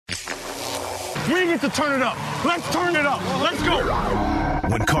We get to turn it up. Let's turn it up. Let's go.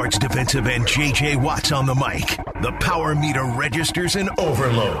 When Cards defensive end J.J. Watt's on the mic, the power meter registers an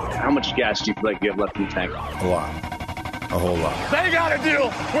overload. How much gas do you feel like you have left in the tank? A lot. A whole lot. They got to deal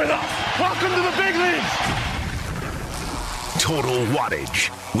with us. Welcome to the big leagues. Total Wattage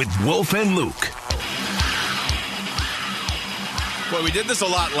with Wolf and Luke. Well, we did this a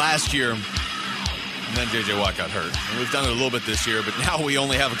lot last year, and then J.J. Watt got hurt. And we've done it a little bit this year, but now we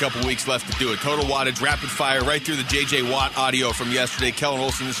only have a couple weeks left to do it. Total Wattage, rapid fire, right through the J.J. Watt audio from yesterday. Kellen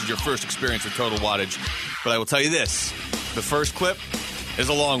Olson, this is your first experience with Total Wattage. But I will tell you this. The first clip is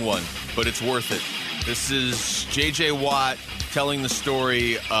a long one, but it's worth it. This is J.J. Watt telling the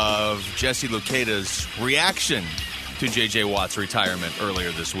story of Jesse Lucetta's reaction to J.J. Watt's retirement earlier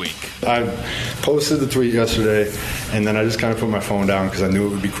this week. I posted the tweet yesterday, and then I just kind of put my phone down because I knew it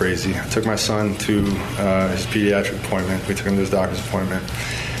would be crazy. I took my son to his pediatric appointment. We took him to his doctor's appointment.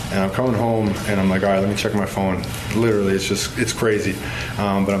 And I'm coming home, and I'm like, all right, let me check my phone. Literally, it's crazy.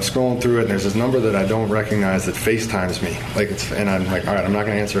 But I'm scrolling through it, and there's this number that I don't recognize that FaceTimes me. And I'm like, all right, I'm not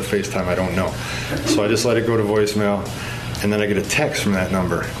going to answer a FaceTime I don't know. So I just let it go to voicemail, and then I get a text from that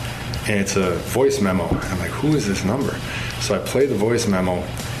number. And it's a voice memo. I'm like, who is this number? So I play the voice memo,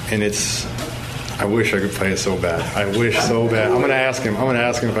 and I wish I could play it so bad. I wish so bad. I'm going to ask him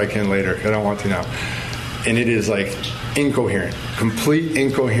if I can later. I don't want to now. And it is like incoherent, complete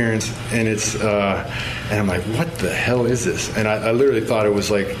incoherence. And and I'm like, what the hell is this? And I literally thought it was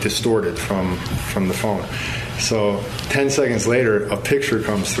like distorted from the phone. So 10 seconds later, a picture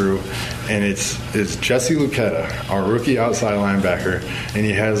comes through, and it's Jesse Lucetta, our rookie outside linebacker, and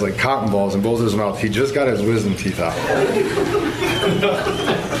he has like cotton balls in both of his mouth. He just got his wisdom teeth out.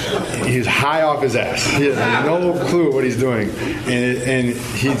 He's high off his ass. He has no clue what he's doing. And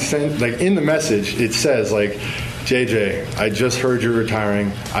he sent, like, in the message, it says, like, JJ, I just heard you're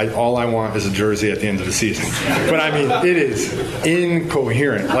retiring. All I want is a jersey at the end of the season. But, I mean, it is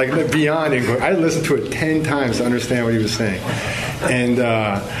incoherent, like beyond incoherent. I listened to it 10 times to understand what he was saying.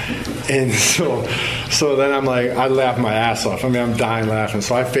 And so then I'm like, I laugh my ass off. I mean, I'm dying laughing.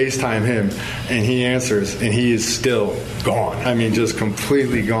 So I FaceTime him, and he answers, and he is still gone. I mean, just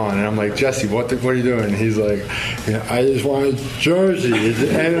completely gone. And I'm like, Jesse, what are you doing? And he's like, I just want a jersey.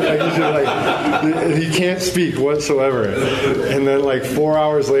 And like, he's just like, he can't speak whatsoever. And then like 4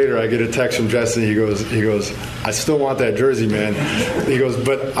 hours later, I get a text from Jesse. He goes, I still want that jersey, man. He goes,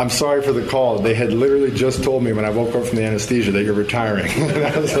 but I'm sorry for the call. They had literally just told me when I woke up from the anesthesia that you're retiring. And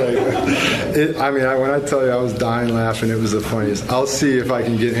I was like, when I tell you I was dying laughing, it was the funniest. I'll see if I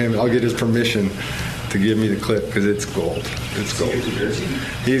can get him. I'll get his permission to give me the clip because it's gold. It's gold.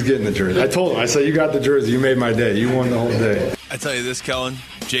 He's getting the jersey. I told him. I said, you got the jersey. You made my day. You won the whole day. I tell you this, Kellen,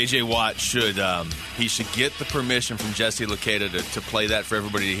 J.J. Watt should get the permission from Jesse Lucetta to play that for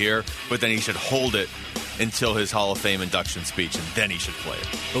everybody to hear, but then he should hold it until his Hall of Fame induction speech, and then he should play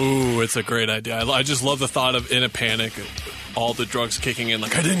it. Ooh, it's a great idea. I just love the thought of, in a panic, all the drugs kicking in,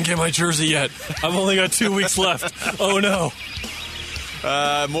 like, I didn't get my jersey yet. I've only got 2 weeks left. Oh, no.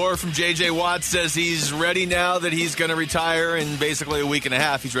 More from J.J. Watt. Says he's ready now that he's going to retire in basically a week and a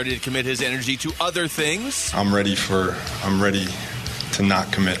half. He's ready to commit his energy to other things. I'm ready to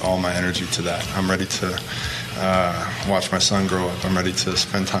not commit all my energy to that. I'm ready to watch my son grow up. I'm ready to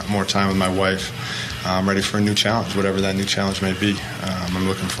spend more time with my wife. I'm ready for a new challenge, whatever that new challenge may be. I'm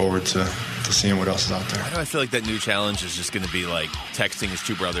looking forward to seeing what else is out there. Why do I feel like that new challenge is just going to be like texting his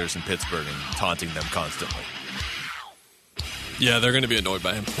two brothers in Pittsburgh and taunting them constantly? Yeah, they're going to be annoyed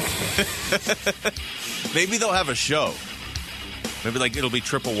by him. Maybe they'll have a show. Maybe like it'll be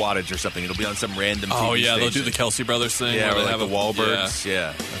triple wattage or something. It'll be on some random TV station. They'll do the Kelsey Brothers thing. Yeah, or like have the Wahlbergs.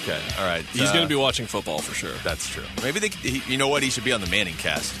 Yeah. Okay. All right. He's going to be watching football for sure. That's true. Maybe you know what? He should be on the Manning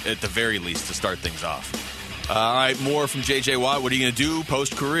cast at the very least to start things off. All right, more from J.J. Watt. What are you going to do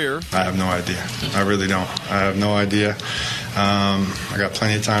post-career? I have no idea. I really don't. I have no idea. I got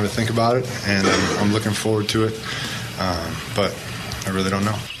plenty of time to think about it, and I'm looking forward to it. But I really don't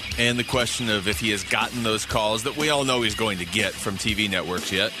know. And the question of if he has gotten those calls that we all know he's going to get from TV networks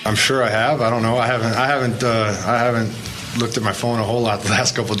yet. I'm sure I have. I don't know. I haven't looked at my phone a whole lot the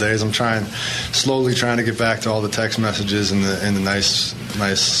last couple of days. I'm slowly trying to get back to all the text messages and the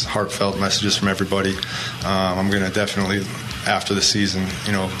nice heartfelt messages from everybody. I'm going to definitely, after the season,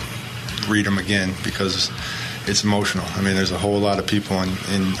 read them again because it's emotional. I mean, there's a whole lot of people,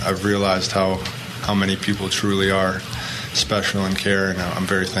 and I've realized how many people truly are special and care, and I'm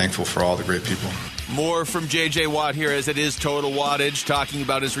very thankful for all the great people. More from J.J. Watt here, as it is Total Wattage, talking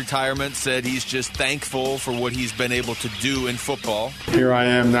about his retirement. Said he's just thankful for what he's been able to do in football. Here I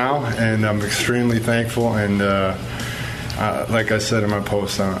am now, and I'm extremely thankful, and like I said in my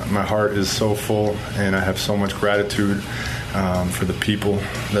post, my heart is so full, and I have so much gratitude for the people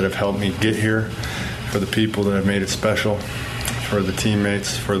that have helped me get here, for the people that have made it special, for the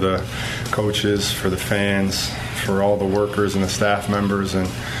teammates, for the coaches, for the fans, for all the workers and the staff members, and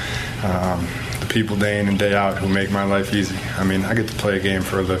the people day in and day out who make my life easy. I mean, I get to play a game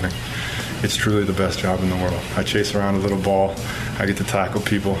for a living. It's truly the best job in the world. I chase around a little ball. I get to tackle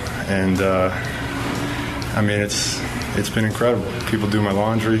people, and I mean, it's been incredible. People do my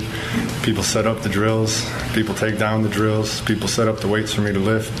laundry. People set up the drills. People take down the drills. People set up the weights for me to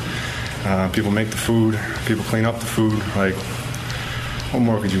lift. People make the food. People clean up the food. Like, what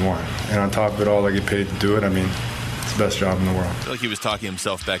more could you want? And on top of it all, I get paid to do it. I mean, it's the best job in the world. I feel like he was talking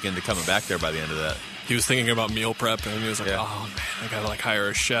himself back into coming back there by the end of that. He was thinking about meal prep, and he was like, oh, man, I got to, like, hire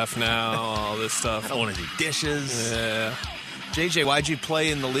a chef now, all this stuff. I don't want to do dishes. Yeah. JJ, why'd you play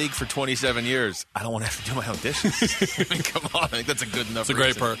in the league for 27 years? I don't want to have to do my own dishes. I mean, come on. I think that's a good enough It's a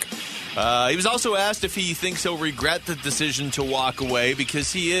great perk. He was also asked if he thinks he'll regret the decision to walk away,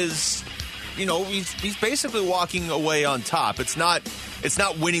 because he is, you know, he's basically walking away on top. It's not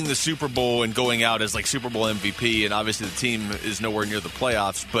winning the Super Bowl and going out as like Super Bowl MVP, and obviously the team is nowhere near the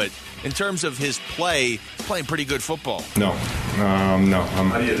playoffs. But in terms of his play, he's playing pretty good football. No. How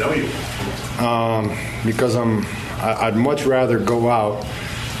do you know you? Because I'd much rather go out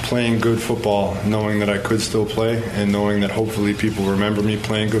playing good football, knowing that I could still play and knowing that hopefully people remember me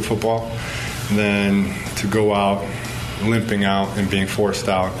playing good football, than to go out limping out and being forced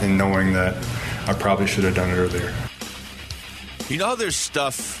out and knowing that I probably should have done it earlier. You know how there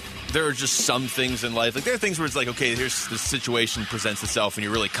are just some things in life, like there are things where it's like, okay, here's the situation presents itself and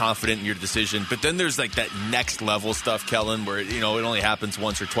you're really confident in your decision, but then there's like that next level stuff, Kellen, where, you know, it only happens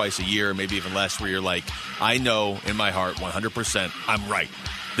once or twice a year, maybe even less, where you're like, I know in my heart 100% I'm right.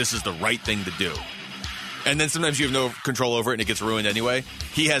 This is the right thing to do. And then sometimes you have no control over it and it gets ruined anyway.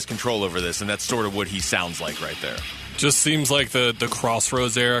 He has control over this, and that's sort of what he sounds like right there. Just seems like the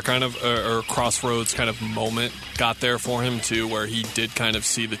crossroads era kind of, or crossroads kind of moment got there for him too, where he did kind of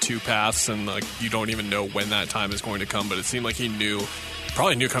see the two paths, and like you don't even know when that time is going to come, but it seemed like he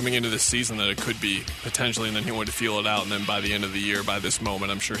probably knew coming into this season that it could be potentially, and then he wanted to feel it out, and then by the end of the year, by this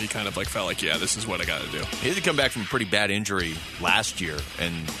moment, I'm sure he kind of like felt like, yeah, this is what I got to do. He had to come back from a pretty bad injury last year,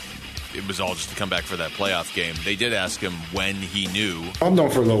 and it was all just to come back for that playoff game. They did ask him when he knew. I've known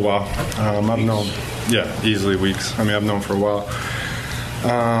for a little while. I've known, easily weeks. I mean, I've known for a while.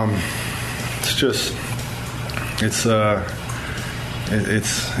 It's the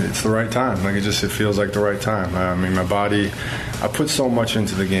right time. Like it feels like the right time. I mean, my body, I put so much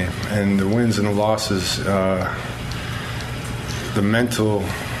into the game, and the wins and the losses, the mental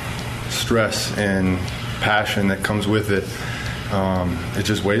stress and passion that comes with it. It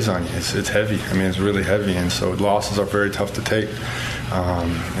just weighs on you. It's heavy. I mean, it's really heavy, and so losses are very tough to take.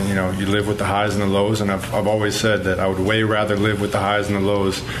 And, you know, you live with the highs and the lows, and I've always said that I would way rather live with the highs and the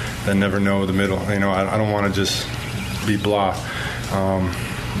lows than never know the middle. You know, I don't want to just be blah.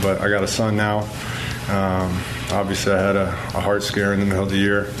 But I got a son now. Obviously, I had a heart scare in the middle of the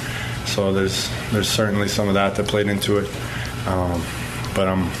year, so there's certainly some of that played into it. But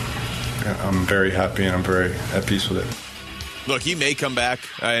I'm very happy, and I'm very at peace with it. Look, he may come back.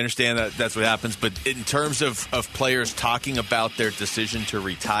 I understand that that's what happens. But in terms of players talking about their decision to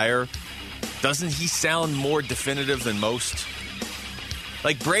retire, doesn't he sound more definitive than most?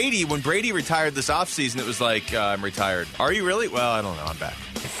 Like Brady, when Brady retired this offseason, it was like, I'm retired. Are you really? Well, I don't know. I'm back.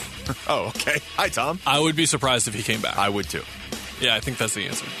 Oh, okay. Hi, Tom. I would be surprised if he came back. I would, too. Yeah, I think that's the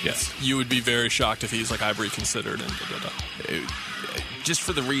answer. Yes. You would be very shocked if he's like, I've reconsidered and da-da-da. Just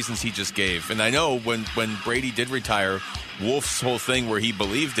for the reasons he just gave. And I know when Brady did retire, Wolf's whole thing where he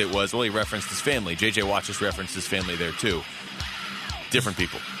believed it was, well, he referenced his family. J.J. Watt just referenced his family there, too. Different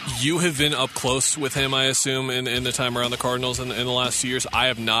people. You have been up close with him, I assume, in the time around the Cardinals in the last 2 years. I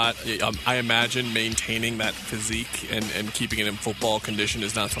have not. I imagine maintaining that physique and keeping it in football condition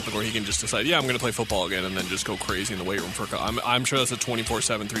is not something where he can just decide, yeah, I'm going to play football again and then just go crazy in the weight room for I'm sure that's a 24/7,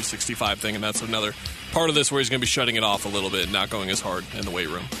 365 thing, and that's another part of this where he's going to be shutting it off a little bit and not going as hard in the weight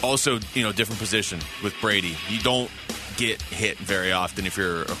room. Also, you know, different position with Brady. You don't get hit very often if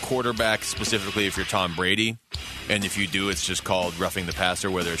you're a quarterback, specifically if you're Tom Brady. And if you do, it's just called roughing the passer,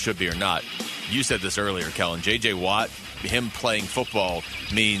 whether it should be or not. You said this earlier, Kellen. J.J. Watt, him playing football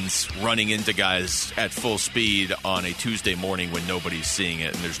means running into guys at full speed on a Tuesday morning when nobody's seeing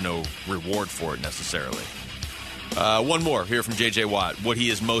it and there's no reward for it necessarily. One more here from J.J. Watt. What he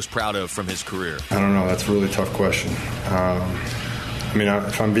is most proud of from his career. I don't know. That's a really tough question. I mean,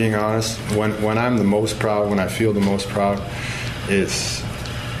 if I'm being honest, when I'm the most proud, when I feel the most proud, it's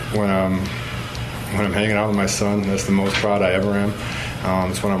when when I'm hanging out with my son. That's the most proud I ever am.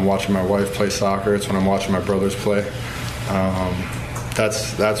 It's when I'm watching my wife play soccer. It's when I'm watching my brothers play.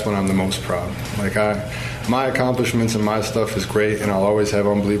 That's when I'm the most proud. Like my accomplishments and my stuff is great, and I'll always have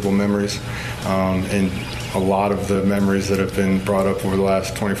unbelievable memories. And a lot of the memories that have been brought up over the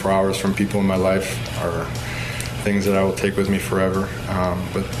last 24 hours from people in my life are things that I will take with me forever.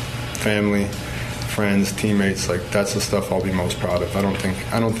 But family, friends, teammates, like that's the stuff I'll be most proud of. I don't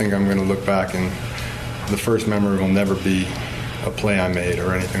think I'm going to look back and the first memory will never be a play I made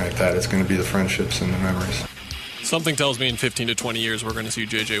or anything like that. It's going to be the friendships and the memories. Something tells me in 15 to 20 years we're going to see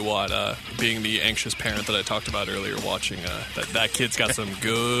J.J. Watt being the anxious parent that I talked about earlier, watching that kid's got some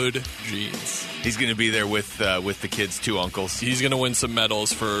good genes. He's going to be there with the kids' two uncles. He's going to win some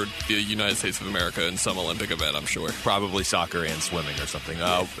medals for the United States of America in some Olympic event, I'm sure. Probably soccer and swimming or something.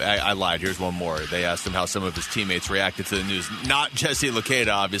 I lied. Here's one more. They asked him how some of his teammates reacted to the news. Not Jesse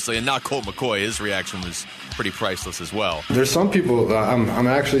Luketa, obviously, and not Colt McCoy. His reaction was pretty priceless as well. There's some people, I'm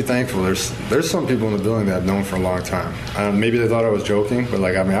actually thankful. There's some people in the building that I've known for a long time. Maybe they thought I was joking, but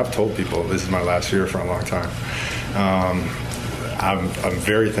I've told people this is my last year for a long time. I'm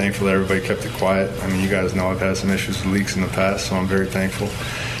very thankful that everybody kept it quiet. I mean, you guys know I've had some issues with leaks in the past, so I'm very thankful.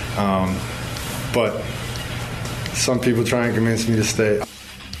 But some people try and convince me to stay.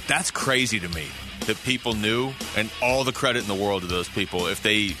 That's crazy to me that people knew, and all the credit in the world to those people. If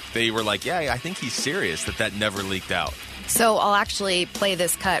they were like, yeah, I think he's serious, that never leaked out. So I'll actually play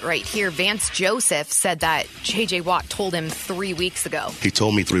this cut right here. Vance Joseph said that J.J. Watt told him 3 weeks ago. He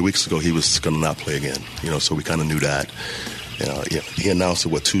told me 3 weeks ago he was going to not play again. So we kind of knew that. He announced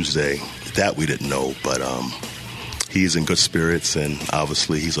it Tuesday. That we didn't know, but he's in good spirits, and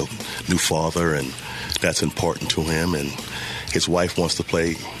obviously he's a new father, and that's important to him. And his wife wants to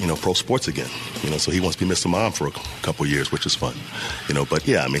play, pro sports again. So he wants to be Mr. Mom for a couple of years, which is fun. But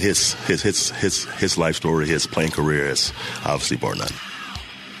yeah, I mean, his life story, his playing career is obviously bar none.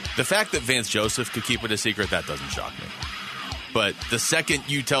 The fact that Vance Joseph could keep it a secret, that doesn't shock me. But the second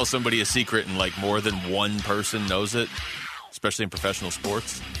you tell somebody a secret and more than one person knows it, especially in professional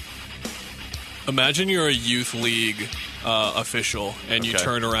sports. Imagine you're a youth league official and you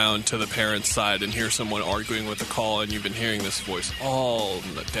turn around to the parents' side and hear someone arguing with the call, and you've been hearing this voice all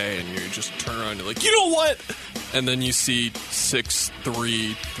the day, and you just turn around and you're like, you know what? And then you see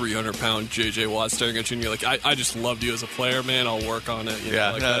 6'3", 300-pound J.J. Watt staring at you, and you're like, I just loved you as a player, man. I'll work on it.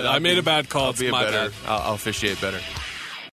 I made a bad call. I'll be my better. bad. I'll officiate better.